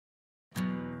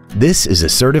This is a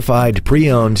certified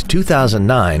pre-owned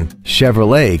 2009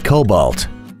 Chevrolet Cobalt.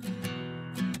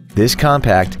 This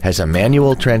compact has a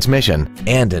manual transmission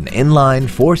and an inline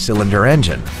 4-cylinder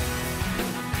engine.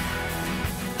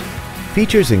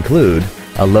 Features include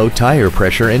a low tire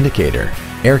pressure indicator,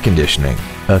 air conditioning,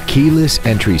 a keyless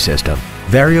entry system,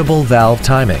 variable valve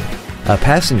timing, a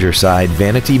passenger side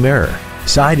vanity mirror,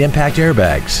 side impact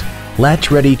airbags,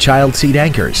 latch-ready child seat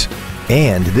anchors,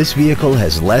 and this vehicle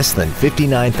has less than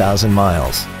 59,000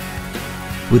 miles.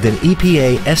 With an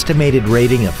EPA estimated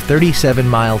rating of 37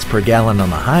 miles per gallon on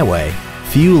the highway,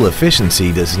 fuel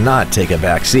efficiency does not take a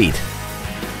back seat.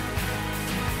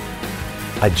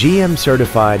 A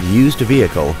GM-certified used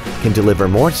vehicle can deliver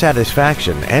more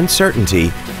satisfaction and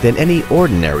certainty than any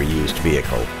ordinary used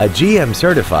vehicle. A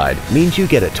GM-certified means you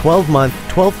get a 12-month,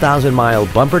 12,000-mile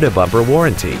bumper-to-bumper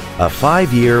warranty, a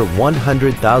 5-year,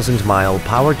 100,000-mile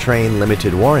powertrain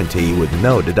limited warranty with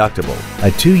no deductible,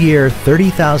 a 2-year,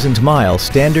 30,000-mile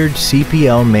standard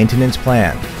CPO maintenance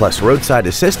plan, plus roadside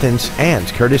assistance and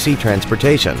courtesy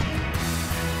transportation.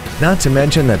 Not to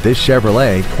mention that this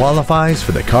Chevrolet qualifies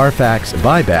for the Carfax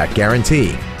buyback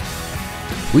guarantee.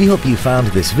 We hope you found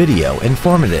this video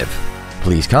informative.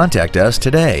 Please contact us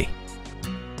today.